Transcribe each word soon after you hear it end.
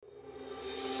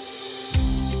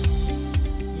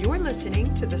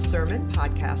listening to the Sermon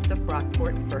Podcast of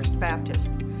Brockport First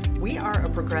Baptist. We are a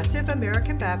progressive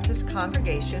American Baptist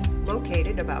congregation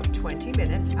located about 20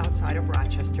 minutes outside of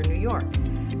Rochester, New York.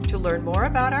 To learn more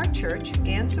about our church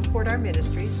and support our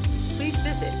ministries, please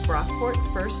visit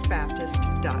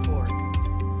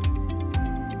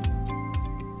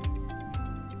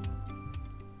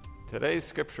brockportfirstbaptist.org. Today's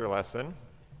scripture lesson,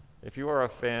 if you are a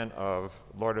fan of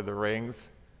Lord of the Rings,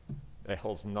 it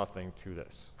holds nothing to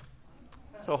this.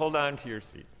 So hold on to your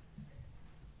seat.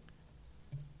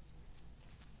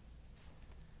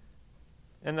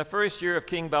 In the first year of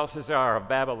King Belshazzar of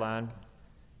Babylon,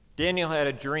 Daniel had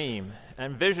a dream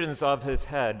and visions of his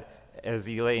head as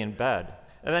he lay in bed.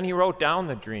 And then he wrote down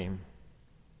the dream.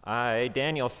 I,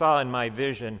 Daniel, saw in my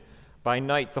vision by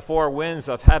night the four winds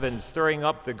of heaven stirring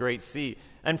up the great sea,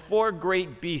 and four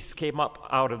great beasts came up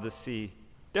out of the sea,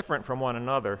 different from one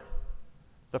another.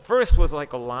 The first was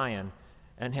like a lion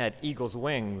and had eagle's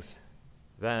wings.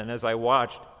 Then, as I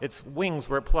watched, its wings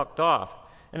were plucked off,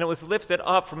 and it was lifted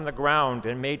up from the ground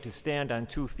and made to stand on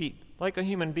 2 feet, like a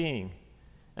human being,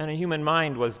 and a human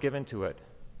mind was given to it.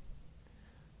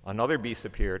 Another beast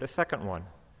appeared, a second one,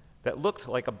 that looked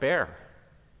like a bear.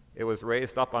 It was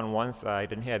raised up on one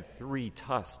side and had 3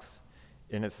 tusks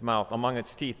in its mouth among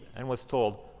its teeth, and was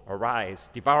told, "Arise,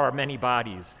 devour many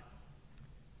bodies."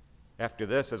 After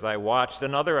this, as I watched,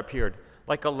 another appeared,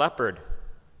 like a leopard.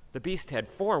 The beast had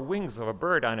 4 wings of a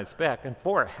bird on its back and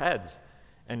 4 heads,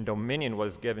 and dominion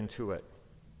was given to it.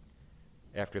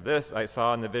 After this, I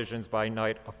saw in the visions by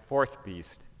night a 4th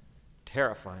beast,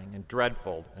 terrifying and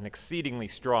dreadful and exceedingly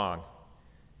strong.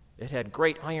 It had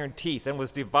great iron teeth and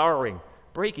was devouring,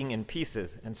 breaking in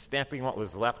pieces, and stamping what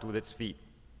was left with its feet.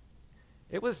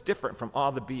 It was different from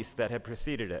all the beasts that had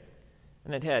preceded it,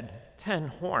 and it had 10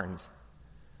 horns.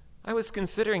 I was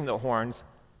considering the horns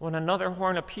when another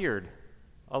horn appeared,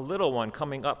 a little one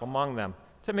coming up among them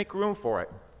to make room for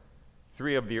it.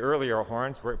 3 of the earlier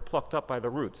horns were plucked up by the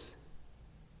roots.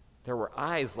 There were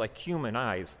eyes like human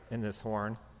eyes in this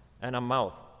horn, and a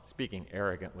mouth speaking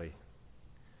arrogantly.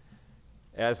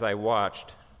 As I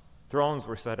watched, thrones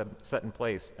were set in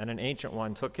place, and an ancient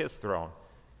one took his throne.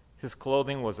 His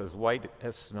clothing was as white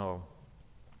as snow,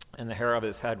 and the hair of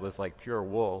his head was like pure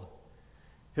wool.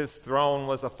 His throne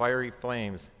was of fiery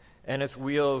flames, and its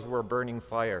wheels were burning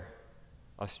fire.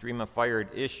 A stream of fire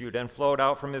issued and flowed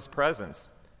out from his presence.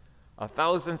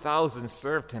 1,000,000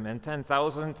 served him, and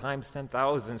 10,000 times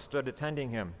 10,000 stood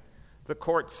attending him. The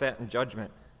court sat in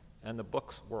judgment, and the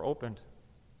books were opened.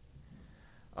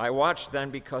 I watched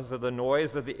then because of the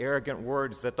noise of the arrogant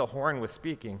words that the horn was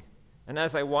speaking. And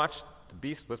as I watched, the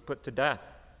beast was put to death,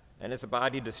 and its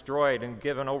body destroyed and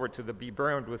given over to be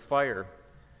burned with fire.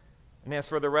 And as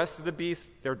for the rest of the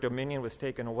beasts, their dominion was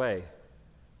taken away,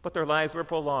 but their lives were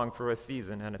prolonged for a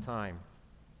season and a time.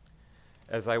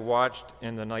 As I watched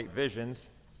in the night visions,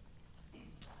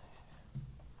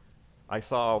 I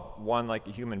saw one like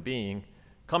a human being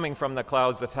coming from the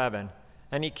clouds of heaven,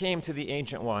 and he came to the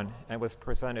Ancient One and was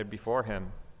presented before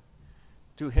him.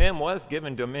 To him was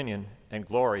given dominion and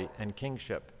glory and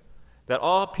kingship, that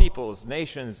all peoples,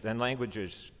 nations, and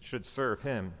languages should serve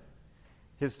him.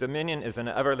 His dominion is an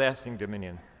everlasting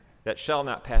dominion that shall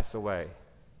not pass away.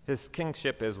 His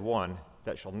kingship is one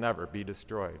that shall never be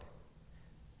destroyed.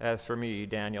 As for me,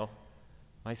 Daniel,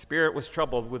 my spirit was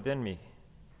troubled within me,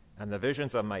 and the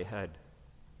visions of my head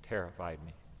terrified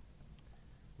me.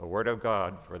 The word of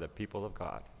God for the people of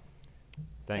God.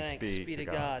 Thanks be to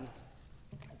God.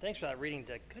 Thanks for that reading,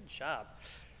 Dick. Good job.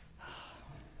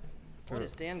 What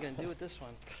is Dan going to do with this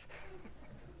one?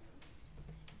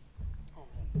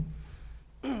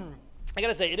 I got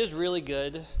to say, it is really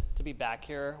good to be back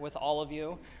here with all of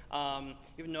you. You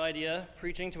have no idea,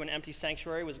 preaching to an empty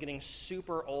sanctuary was getting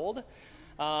super old.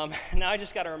 Now I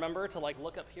just got to remember to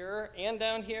look up here and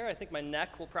down here. I think my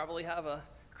neck will probably have a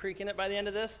creak in it by the end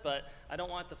of this, but I don't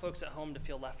want the folks at home to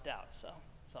feel left out, so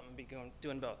I'm going to be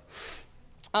doing both.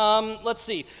 Let's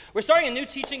see. We're starting a new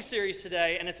teaching series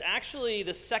today, and it's actually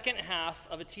the second half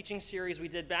of a teaching series we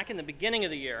did back in the beginning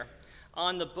of the year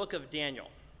on the book of Daniel.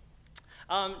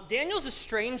 Daniel's a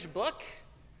strange book,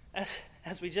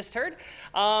 as we just heard.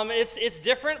 It's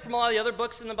different from a lot of the other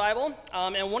books in the Bible,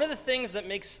 and one of the things that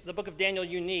makes the book of Daniel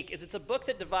unique is it's a book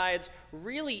that divides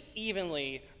really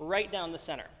evenly right down the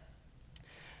center.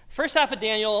 First half of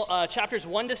Daniel, chapters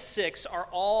 1 to 6, are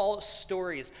all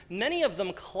stories, many of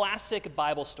them classic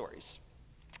Bible stories.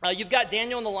 You've got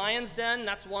Daniel in the lion's den.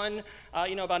 That's one,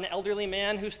 about an elderly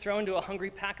man who's thrown to a hungry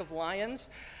pack of lions.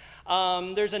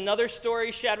 There's another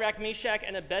story, Shadrach, Meshach,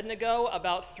 and Abednego,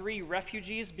 about 3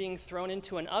 refugees being thrown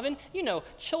into an oven.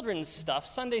 Children's stuff,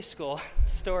 Sunday school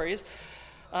stories.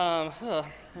 That's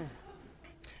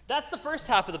the first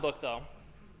half of the book, though.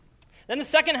 Then the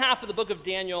second half of the book of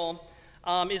Daniel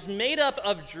is made up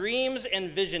of dreams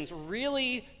and visions,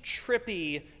 really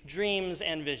trippy dreams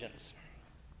and visions.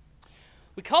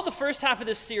 We call the first half of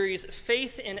this series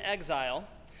Faith in Exile.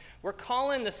 We're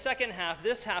calling the second half,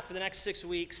 this half for the next 6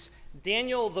 weeks,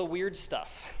 Daniel the Weird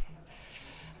Stuff.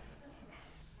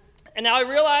 And now I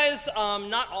realize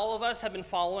not all of us have been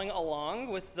following along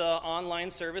with the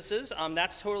online services.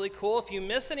 That's totally cool. If you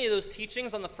missed any of those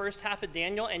teachings on the first half of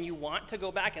Daniel and you want to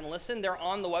go back and listen, they're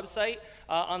on the website,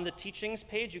 on the teachings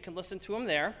page. You can listen to them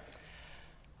there.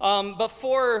 But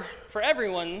for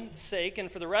everyone's sake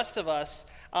and for the rest of us,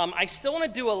 I still want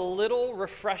to do a little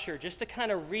refresher just to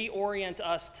kind of reorient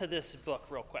us to this book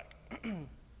real quick.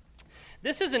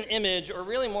 This is an image, or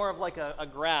really more of like a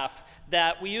graph,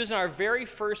 that we used in our very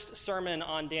first sermon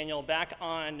on Daniel back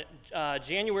on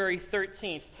January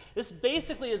 13th. This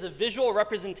basically is a visual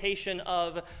representation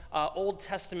of Old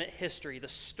Testament history, the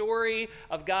story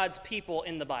of God's people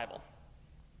in the Bible.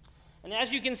 And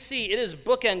as you can see, it is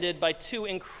bookended by two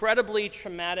incredibly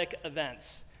traumatic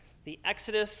events, the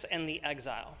Exodus and the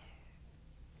exile.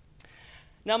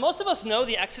 Now, most of us know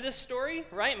the Exodus story,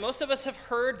 right? Most of us have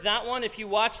heard that one. If you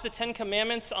watched the Ten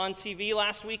Commandments on TV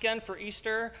last weekend for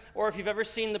Easter, or if you've ever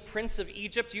seen The Prince of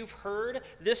Egypt, you've heard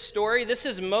this story. This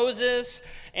is Moses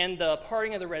and the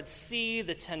parting of the Red Sea,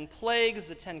 the 10 plagues,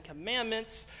 the 10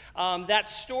 Commandments. That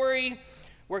story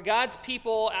where God's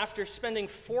people, after spending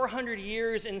 400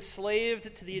 years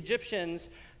enslaved to the Egyptians,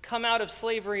 come out of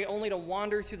slavery only to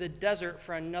wander through the desert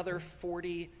for another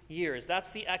 40 years.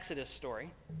 That's the Exodus story.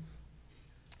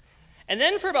 And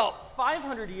then for about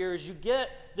 500 years, you get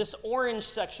this orange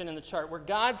section in the chart where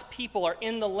God's people are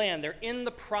in the land. They're in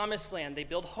the promised land. They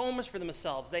build homes for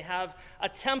themselves. They have a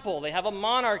temple. They have a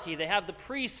monarchy. They have the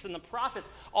priests and the prophets,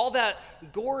 all that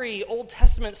gory Old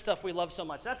Testament stuff we love so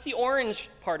much. That's the orange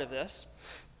part of this.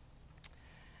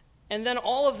 And then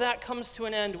all of that comes to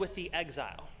an end with the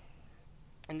exile.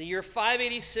 In the year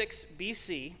 586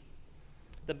 BC,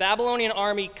 the Babylonian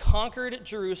army conquered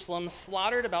Jerusalem,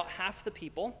 slaughtered about half the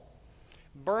people,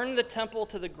 burned the temple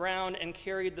to the ground, and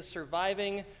carried the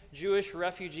surviving Jewish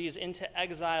refugees into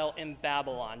exile in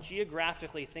Babylon.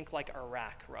 Geographically, think like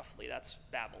Iraq, roughly. That's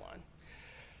Babylon.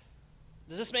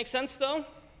 Does this make sense, though?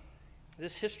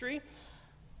 This history?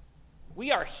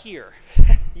 We are here.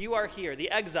 You are here, the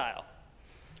exile.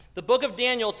 The book of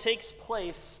Daniel takes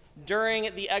place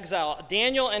during the exile.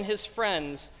 Daniel and his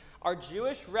friends are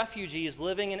Jewish refugees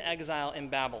living in exile in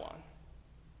Babylon.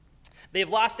 They've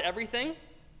lost everything.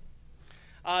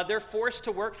 They're forced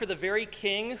to work for the very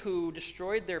king who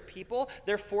destroyed their people.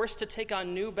 They're forced to take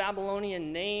on new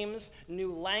Babylonian names,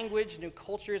 new language, new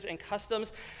cultures and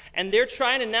customs. And they're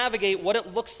trying to navigate what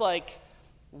it looks like,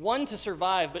 one, to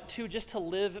survive, but two, just to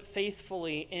live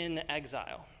faithfully in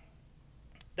exile.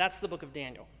 That's the book of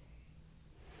Daniel.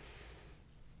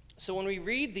 So when we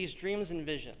read these dreams and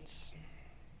visions,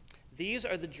 these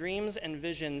are the dreams and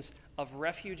visions of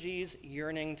refugees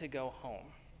yearning to go home.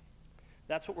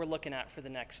 That's what we're looking at for the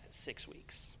next 6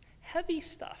 weeks. Heavy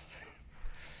stuff.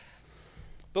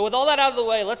 But with all that out of the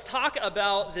way, let's talk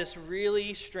about this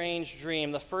really strange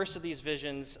dream, the first of these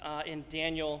visions in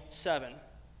Daniel 7.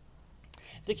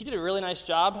 Dick, you did a really nice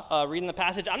job reading the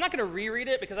passage. I'm not going to reread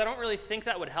it because I don't really think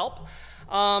that would help.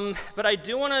 But I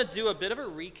do want to do a bit of a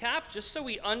recap just so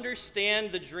we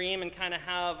understand the dream and kind of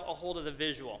have a hold of the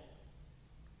visual.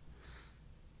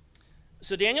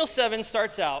 So Daniel 7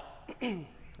 starts out,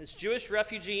 this Jewish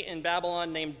refugee in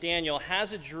Babylon named Daniel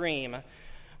has a dream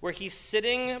where he's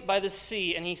sitting by the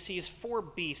sea and he sees 4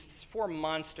 beasts, 4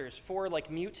 monsters, 4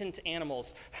 like mutant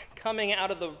animals coming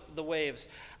out of the waves.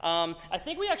 I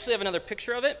think we actually have another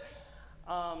picture of it.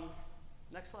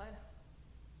 Next slide.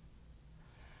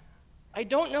 I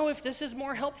don't know if this is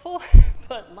more helpful,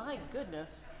 but my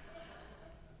goodness.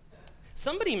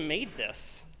 Somebody made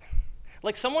this.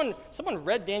 Like someone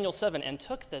read Daniel 7 and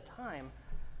took the time.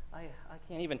 I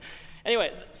can't even.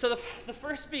 Anyway, so the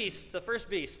first beast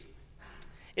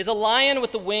is a lion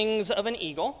with the wings of an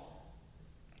eagle.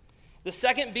 The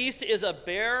second beast is a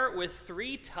bear with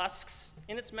 3 tusks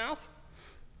in its mouth.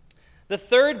 The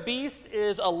third beast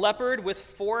is a leopard with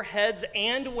 4 heads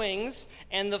and wings.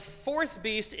 And the fourth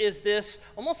beast is this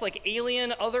almost like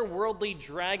alien, otherworldly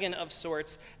dragon of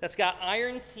sorts that's got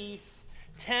iron teeth,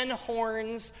 10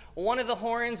 horns. One of the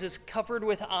horns is covered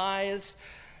with eyes.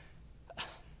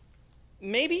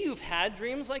 Maybe you've had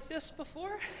dreams like this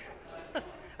before.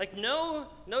 Like no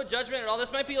judgment at all.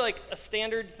 This might be like a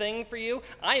standard thing for you.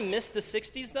 I missed the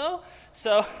 60s though,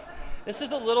 so this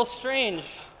is a little strange.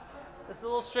 It's a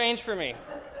little strange for me.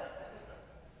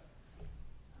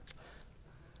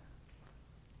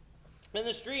 In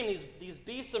this dream, these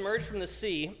beasts emerge from the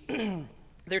sea.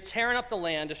 They're tearing up the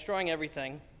land, destroying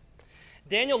everything.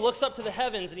 Daniel looks up to the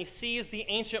heavens and he sees the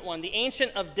Ancient One, the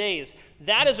Ancient of Days.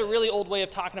 That is a really old way of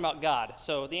talking about God.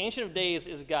 So the Ancient of Days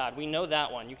is God. We know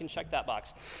that one. You can check that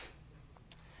box.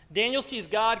 Daniel sees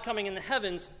God coming in the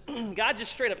heavens. God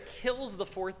just straight up kills the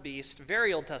fourth beast,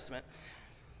 very Old Testament.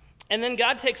 And then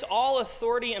God takes all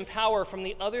authority and power from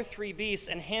the other three beasts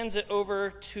and hands it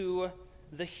over to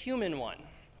the human one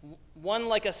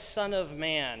like a son of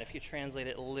man, if you translate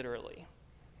it literally.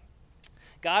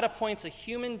 God appoints a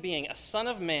human being, a son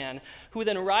of man, who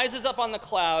then rises up on the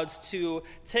clouds to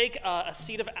take a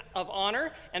seat of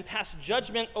honor and pass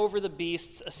judgment over the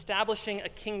beasts, establishing a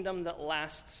kingdom that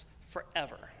lasts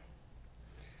forever.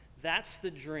 That's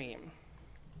the dream.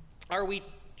 Are we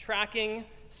tracking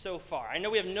so far? I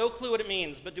know we have no clue what it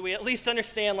means, but do we at least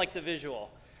understand like the visual?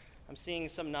 I'm seeing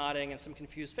some nodding and some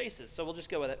confused faces, so we'll just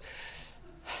go with it.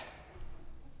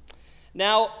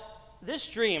 Now, this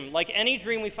dream, like any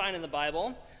dream we find in the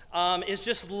Bible, is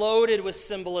just loaded with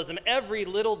symbolism. Every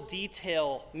little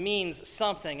detail means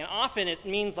something, and often it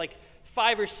means like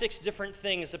 5 or 6 different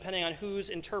things depending on who's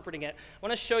interpreting it. I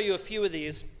want to show you a few of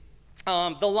these.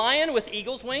 The lion with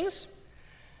eagle's wings,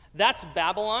 that's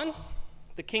Babylon,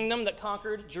 the kingdom that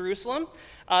conquered Jerusalem.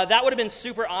 That would have been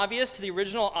super obvious to the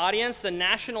original audience. The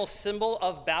national symbol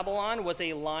of Babylon was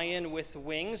a lion with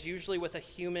wings, usually with a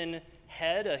human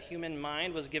head, a human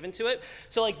mind was given to it.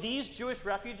 So like these Jewish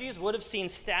refugees would have seen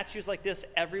statues like this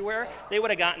everywhere. They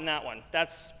would have gotten that one.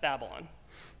 That's Babylon.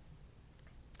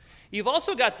 You've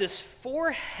also got this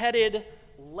 4-headed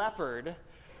leopard,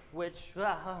 which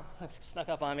snuck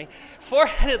up on me.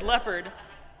 4-headed leopard,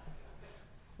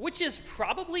 which is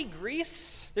probably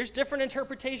Greece. There's different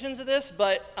interpretations of this,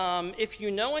 but if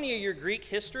you know any of your Greek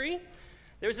history,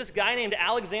 there was this guy named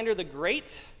Alexander the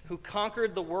Great who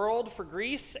conquered the world for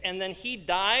Greece, and then he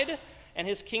died, and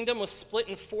his kingdom was split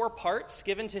in 4 parts,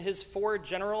 given to his 4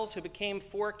 generals who became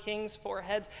 4 kings, 4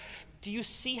 heads. Do you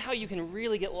see how you can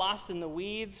really get lost in the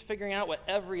weeds, figuring out what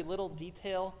every little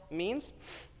detail means?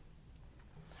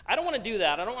 I don't want to do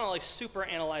that. I don't want to like super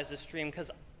analyze this dream, because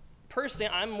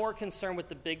personally, I'm more concerned with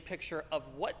the big picture of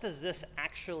what does this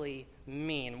actually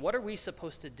mean? What are we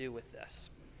supposed to do with this?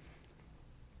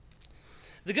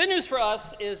 The good news for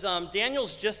us is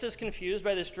Daniel's just as confused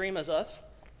by this dream as us,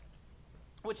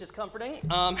 which is comforting.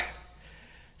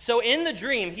 So in the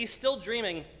dream, he's still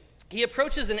dreaming. He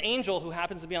approaches an angel who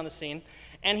happens to be on the scene,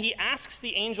 and he asks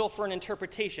the angel for an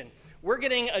interpretation. We're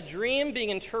getting a dream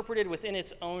being interpreted within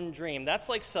its own dream. That's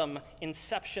like some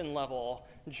Inception level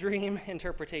dream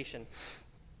interpretation.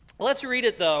 Let's read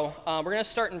it, though. We're going to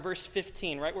start in verse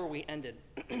 15, right where we ended.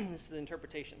 This is the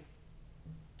interpretation.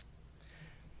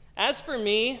 As for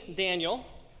me, Daniel,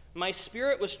 my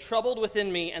spirit was troubled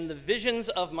within me, and the visions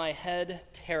of my head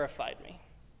terrified me.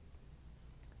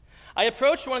 I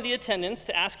approached one of the attendants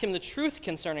to ask him the truth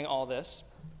concerning all this.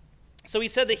 So he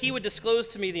said that he would disclose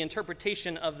to me the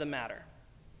interpretation of the matter.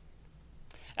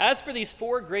 As for these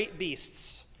 4 great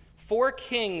beasts, 4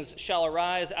 kings shall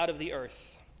arise out of the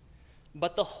earth,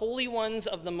 but the holy ones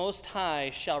of the Most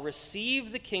High shall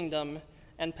receive the kingdom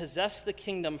and possess the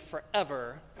kingdom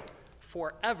forever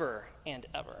and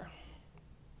ever.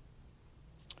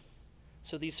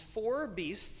 So these 4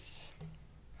 beasts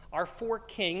are 4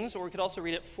 kings, or we could also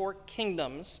read it 4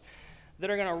 kingdoms, that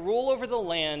are going to rule over the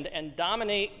land and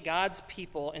dominate God's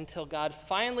people until God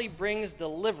finally brings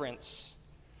deliverance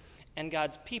and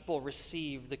God's people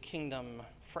receive the kingdom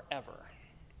forever.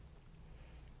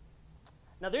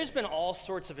 Now, there's been all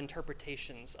sorts of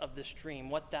interpretations of this dream,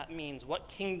 what that means, what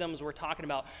kingdoms we're talking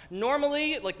about.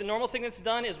 Normally, like the normal thing that's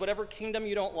done is whatever kingdom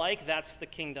you don't like, that's the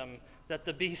kingdom that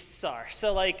the beasts are.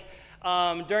 So like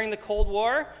during the Cold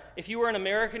War, if you were an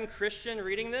American Christian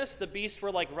reading this, the beasts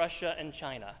were like Russia and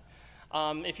China.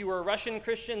 If you were a Russian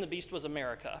Christian, the beast was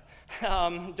America.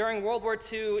 During World War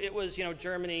II, it was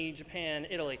Germany, Japan,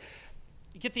 Italy.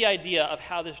 You get the idea of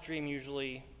how this dream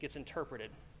usually gets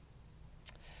interpreted.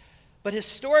 But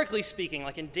historically speaking,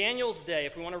 like in Daniel's day,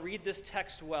 if we want to read this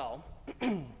text well,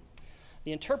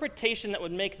 the interpretation that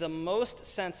would make the most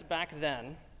sense back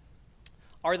then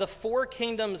are the 4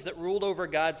 kingdoms that ruled over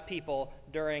God's people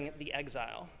during the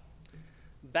exile: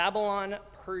 Babylon,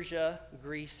 Persia,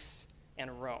 Greece,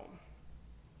 and Rome.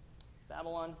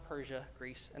 Babylon, Persia,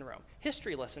 Greece, and Rome.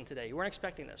 History lesson today. You weren't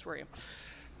expecting this, were you?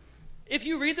 If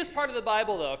you read this part of the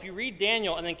Bible, though, if you read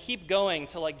Daniel and then keep going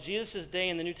to like Jesus' day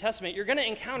in the New Testament, you're going to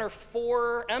encounter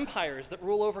 4 empires that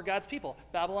rule over God's people: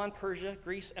 Babylon, Persia,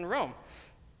 Greece, and Rome.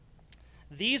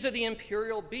 These are the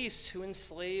imperial beasts who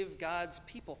enslave God's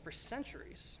people for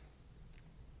centuries.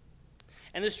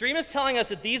 And this dream is telling us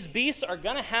that these beasts are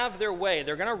going to have their way.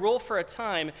 They're going to rule for a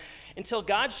time until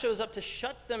God shows up to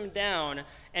shut them down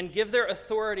and give their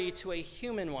authority to a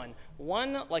human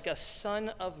one like a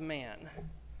son of man.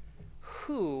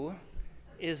 Who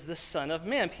is the Son of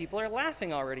Man? People are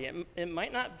laughing already. It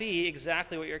might not be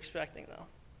exactly what you're expecting, though.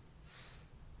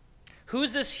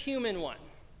 Who's this human one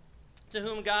to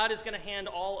whom God is going to hand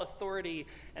all authority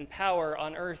and power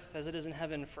on earth as it is in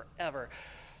heaven forever?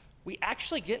 We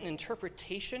actually get an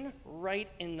interpretation right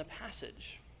in the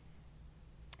passage.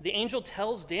 The angel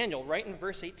tells Daniel right in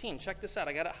verse 18. Check this out.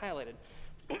 I got it highlighted.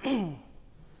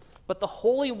 But the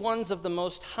holy ones of the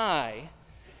Most High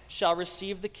shall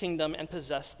receive the kingdom and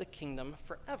possess the kingdom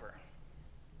forever.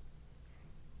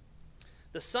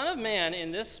 The Son of Man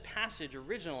in this passage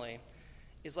originally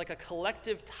is like a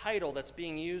collective title that's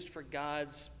being used for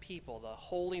God's people, the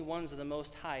holy ones of the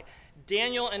Most High.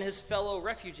 Daniel and his fellow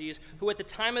refugees, who at the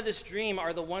time of this dream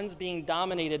are the ones being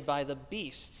dominated by the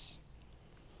beasts.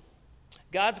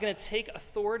 God's going to take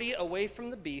authority away from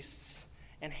the beasts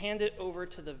and hand it over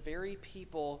to the very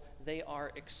people they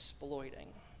are exploiting.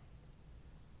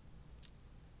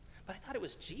 But I thought it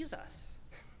was Jesus,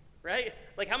 right?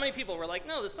 Like, how many people were like,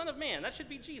 no, the Son of Man, that should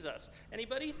be Jesus?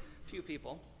 Anybody? Few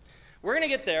people. We're going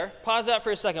to get there. Pause that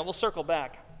for a second. We'll circle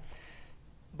back.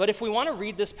 But if we want to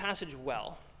read this passage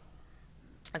well,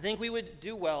 I think we would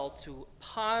do well to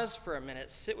pause for a minute,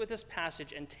 sit with this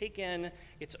passage, and take in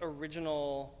its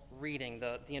original reading,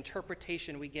 the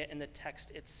interpretation we get in the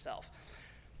text itself.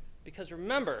 Because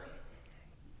remember,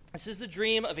 this is the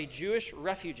dream of a Jewish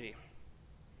refugee,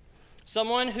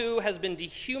 someone who has been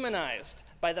dehumanized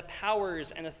by the powers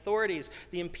and authorities,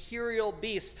 the imperial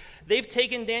beasts. They've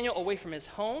taken Daniel away from his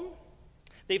home.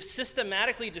 They've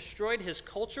systematically destroyed his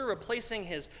culture, replacing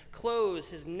his clothes,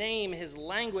 his name, his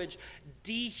language,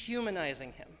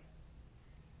 dehumanizing him.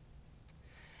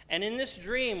 And in this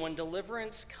dream, when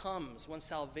deliverance comes, when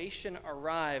salvation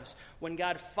arrives, when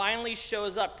God finally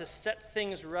shows up to set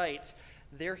things right,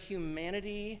 their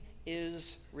humanity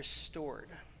is restored.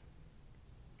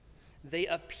 They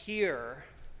appear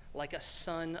like a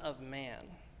son of man.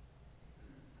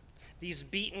 These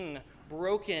beaten,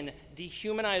 broken,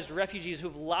 dehumanized refugees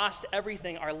who've lost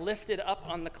everything are lifted up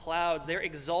on the clouds. They're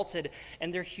exalted,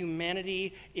 and their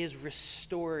humanity is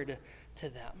restored to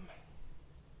them.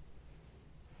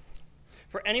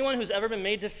 For anyone who's ever been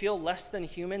made to feel less than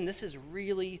human, this is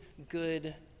really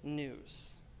good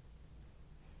news.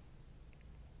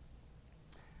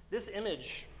 This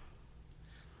image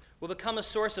will become a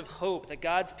source of hope that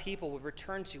God's people will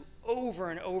return to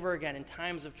over and over again in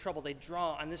times of trouble. They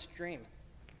draw on this dream.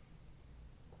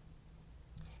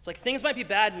 It's like things might be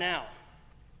bad now.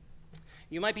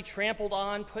 You might be trampled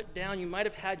on, put down. You might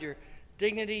have had your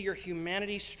dignity, your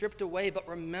humanity stripped away, but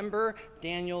remember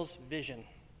Daniel's vision.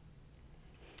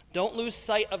 Don't lose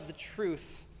sight of the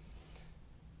truth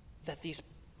that these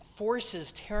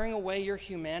forces tearing away your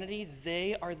humanity,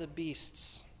 they are the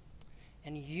beasts,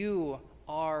 and you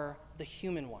are the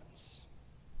human ones.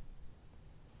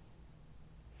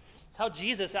 It's how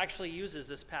Jesus actually uses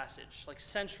this passage, like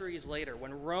centuries later,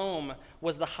 when Rome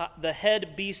was the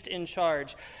head beast in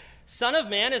charge. Son of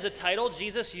Man is a title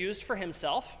Jesus used for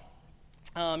himself.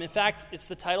 In fact, it's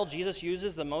the title Jesus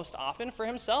uses the most often for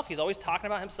himself. He's always talking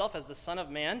about himself as the Son of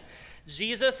Man.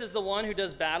 Jesus is the one who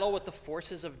does battle with the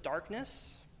forces of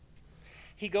darkness.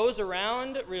 He goes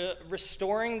around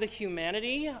restoring the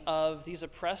humanity of these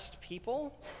oppressed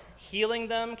people, healing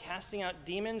them, casting out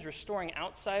demons, restoring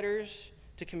outsiders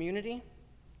to community.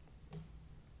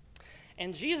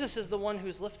 And Jesus is the one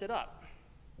who's lifted up.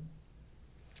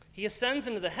 He ascends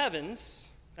into the heavens.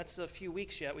 That's a few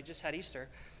weeks yet. We just had Easter.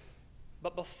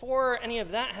 But before any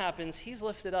of that happens, he's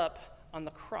lifted up on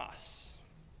the cross.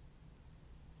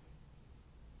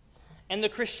 And the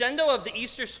crescendo of the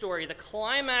Easter story, the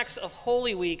climax of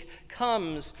Holy Week,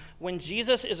 comes when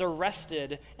Jesus is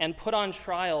arrested and put on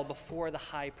trial before the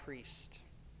high priest.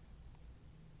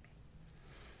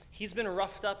 He's been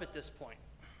roughed up at this point.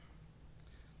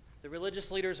 The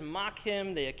religious leaders mock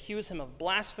him, they accuse him of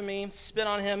blasphemy, spit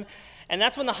on him, and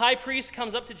that's when the high priest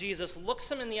comes up to Jesus,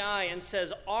 looks him in the eye, and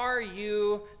says, "Are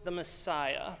you the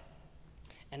Messiah?"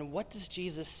 And what does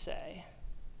Jesus say?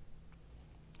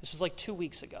 This was like 2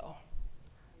 weeks ago.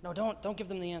 No, don't give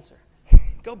them the answer.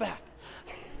 Go back.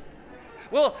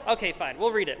 Okay, fine.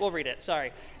 We'll read it.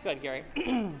 Sorry. Go ahead, Gary.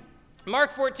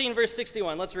 Mark 14, verse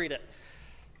 61. Let's read it.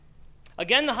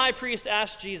 Again, the high priest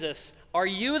asked Jesus, "Are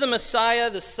you the Messiah,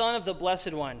 the Son of the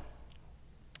Blessed One?"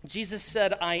 Jesus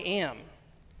said, "I am.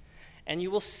 And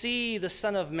you will see the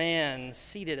Son of Man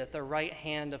seated at the right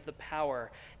hand of the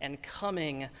power and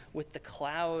coming with the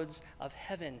clouds of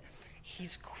heaven."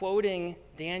 He's quoting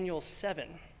Daniel 7.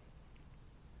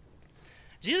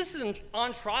 Jesus is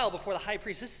on trial before the high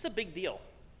priest. This is a big deal.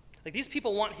 Like, these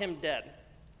people want him dead.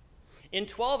 In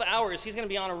 12 hours, he's going to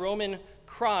be on a Roman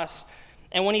cross.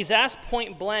 And when he's asked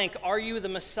point blank, "Are you the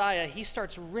Messiah?" he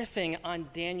starts riffing on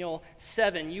Daniel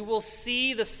 7. "You will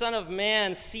see the Son of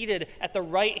Man seated at the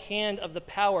right hand of the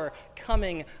power,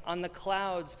 coming on the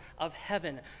clouds of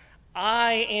heaven.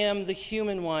 I am the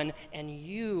human one, and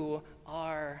you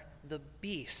are the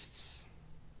beasts."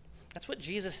 That's what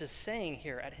Jesus is saying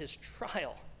here at his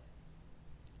trial.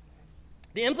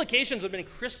 The implications would have been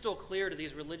crystal clear to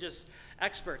these religious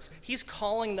experts. He's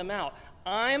calling them out.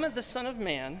 I'm the Son of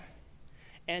Man,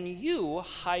 and you,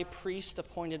 high priest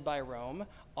appointed by Rome,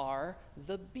 are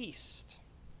the beast.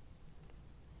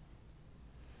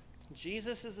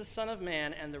 Jesus is the Son of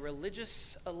Man, and the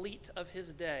religious elite of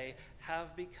his day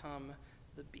have become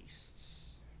the beasts.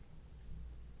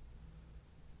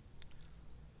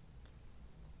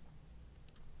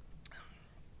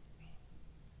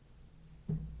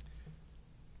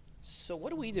 So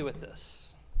what do we do with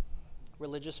this,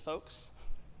 religious folks?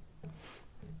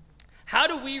 How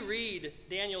do we read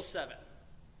Daniel 7?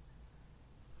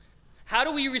 How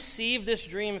do we receive this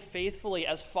dream faithfully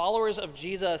as followers of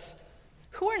Jesus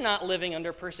who are not living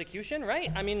under persecution,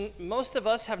 right? I mean, most of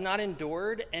us have not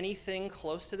endured anything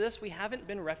close to this. We haven't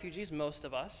been refugees, most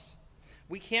of us.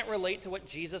 We can't relate to what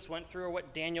Jesus went through or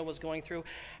what Daniel was going through.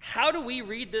 How do we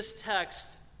read this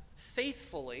text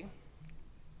faithfully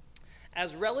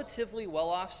as relatively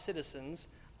well-off citizens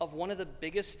of one of the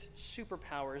biggest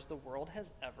superpowers the world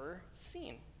has ever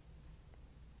seen?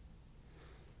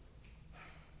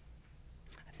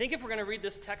 I think if we're going to read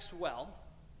this text well,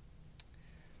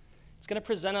 it's going to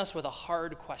present us with a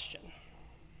hard question.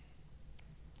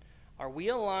 Are we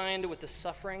aligned with the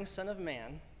suffering Son of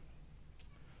Man,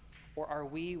 or are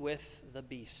we with the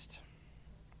beast?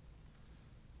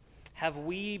 Have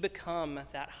we become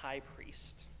that high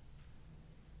priest?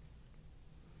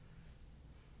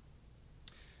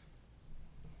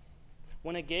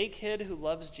 When a gay kid who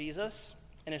loves Jesus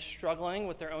and is struggling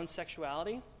with their own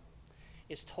sexuality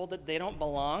is told that they don't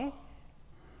belong,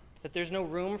 that there's no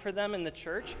room for them in the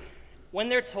church, when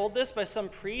they're told this by some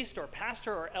priest or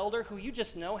pastor or elder who you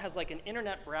just know has like an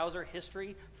internet browser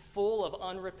history full of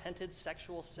unrepented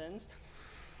sexual sins,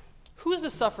 who's the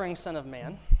suffering Son of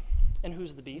Man and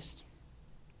who's the beast?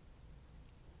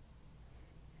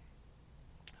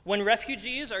 When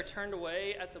refugees are turned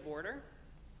away at the border,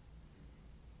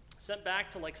 sent back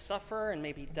to like suffer and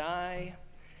maybe die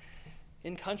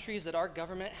in countries that our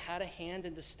government had a hand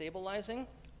in destabilizing,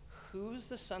 who's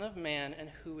the Son of Man and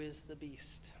who is the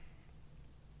beast?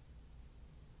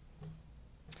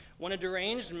 When a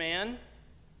deranged man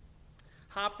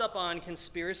hopped up on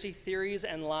conspiracy theories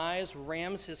and lies,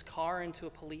 rams his car into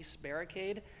a police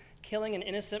barricade, killing an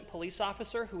innocent police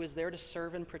officer who is there to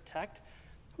serve and protect,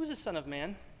 who's the Son of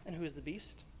Man and who is the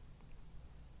beast?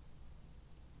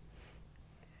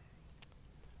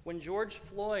 When George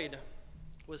Floyd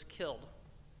was killed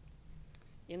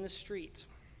in the street,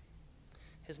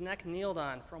 his neck kneeled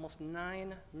on for almost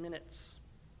 9 minutes.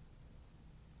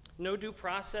 No due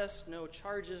process, no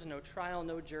charges, no trial,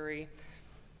 no jury.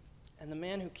 And the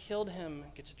man who killed him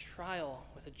gets a trial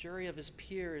with a jury of his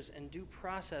peers and due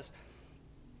process.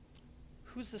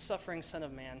 Who's the suffering Son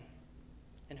of Man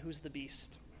and who's the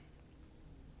beast?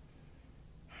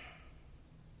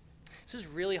 This is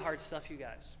really hard stuff, you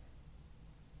guys.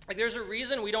 Like, there's a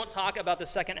reason we don't talk about the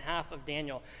second half of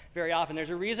Daniel very often. There's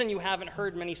a reason you haven't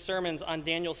heard many sermons on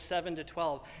Daniel 7 to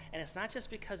 12. And it's not just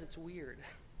because it's weird.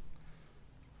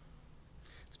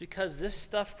 It's because this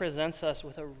stuff presents us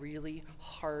with a really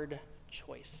hard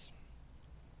choice.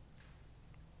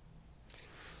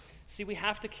 See, we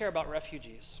have to care about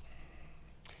refugees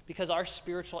because our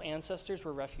spiritual ancestors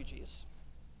were refugees.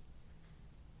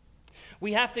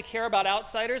 We have to care about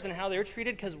outsiders and how they're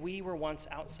treated because we were once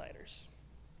outsiders.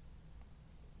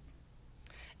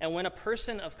 And when a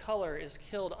person of color is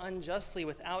killed unjustly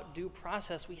without due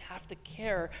process, we have to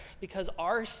care because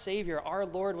our Savior, our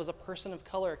Lord, was a person of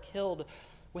color killed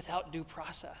without due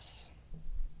process.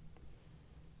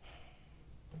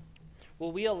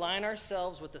 Will we align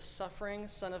ourselves with the suffering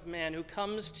Son of Man who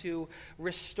comes to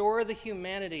restore the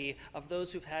humanity of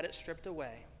those who've had it stripped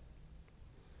away?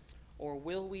 Or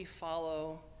will we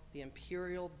follow the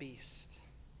imperial beast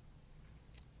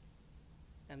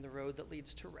and the road that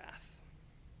leads to wrath?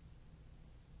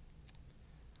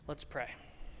 Let's pray.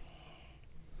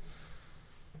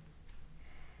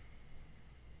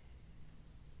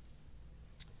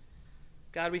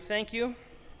 God, we thank you.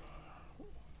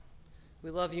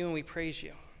 We love you and we praise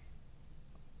you.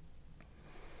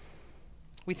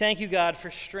 We thank you, God, for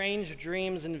strange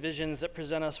dreams and visions that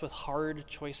present us with hard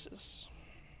choices.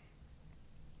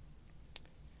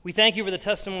 We thank you for the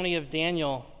testimony of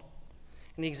Daniel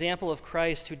and the example of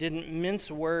Christ, who didn't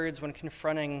mince words when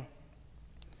confronting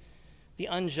the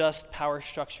unjust power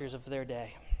structures of their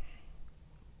day.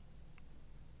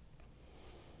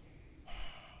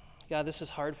 God, this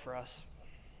is hard for us.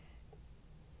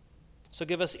 So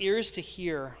give us ears to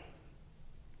hear,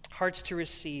 hearts to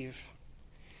receive,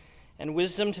 and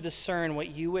wisdom to discern what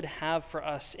you would have for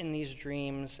us in these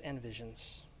dreams and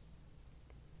visions.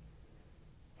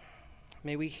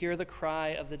 May we hear the cry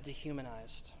of the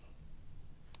dehumanized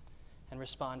and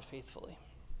respond faithfully.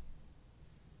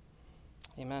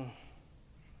 Amen.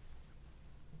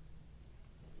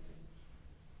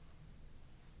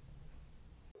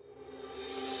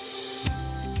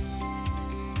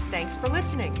 Thanks for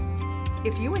listening.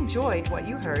 If you enjoyed what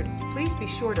you heard, please be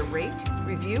sure to rate,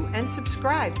 review, and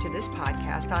subscribe to this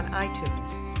podcast on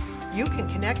iTunes. You can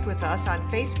connect with us on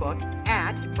Facebook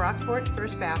at Brockport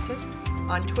First Baptist,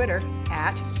 on Twitter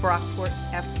at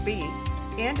BrockportFB,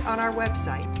 and on our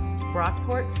website,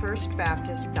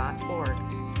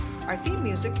 brockportfirstbaptist.org. Our theme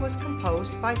music was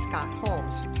composed by Scott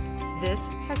Holmes. This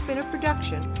has been a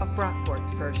production of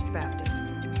Brockport First Baptist.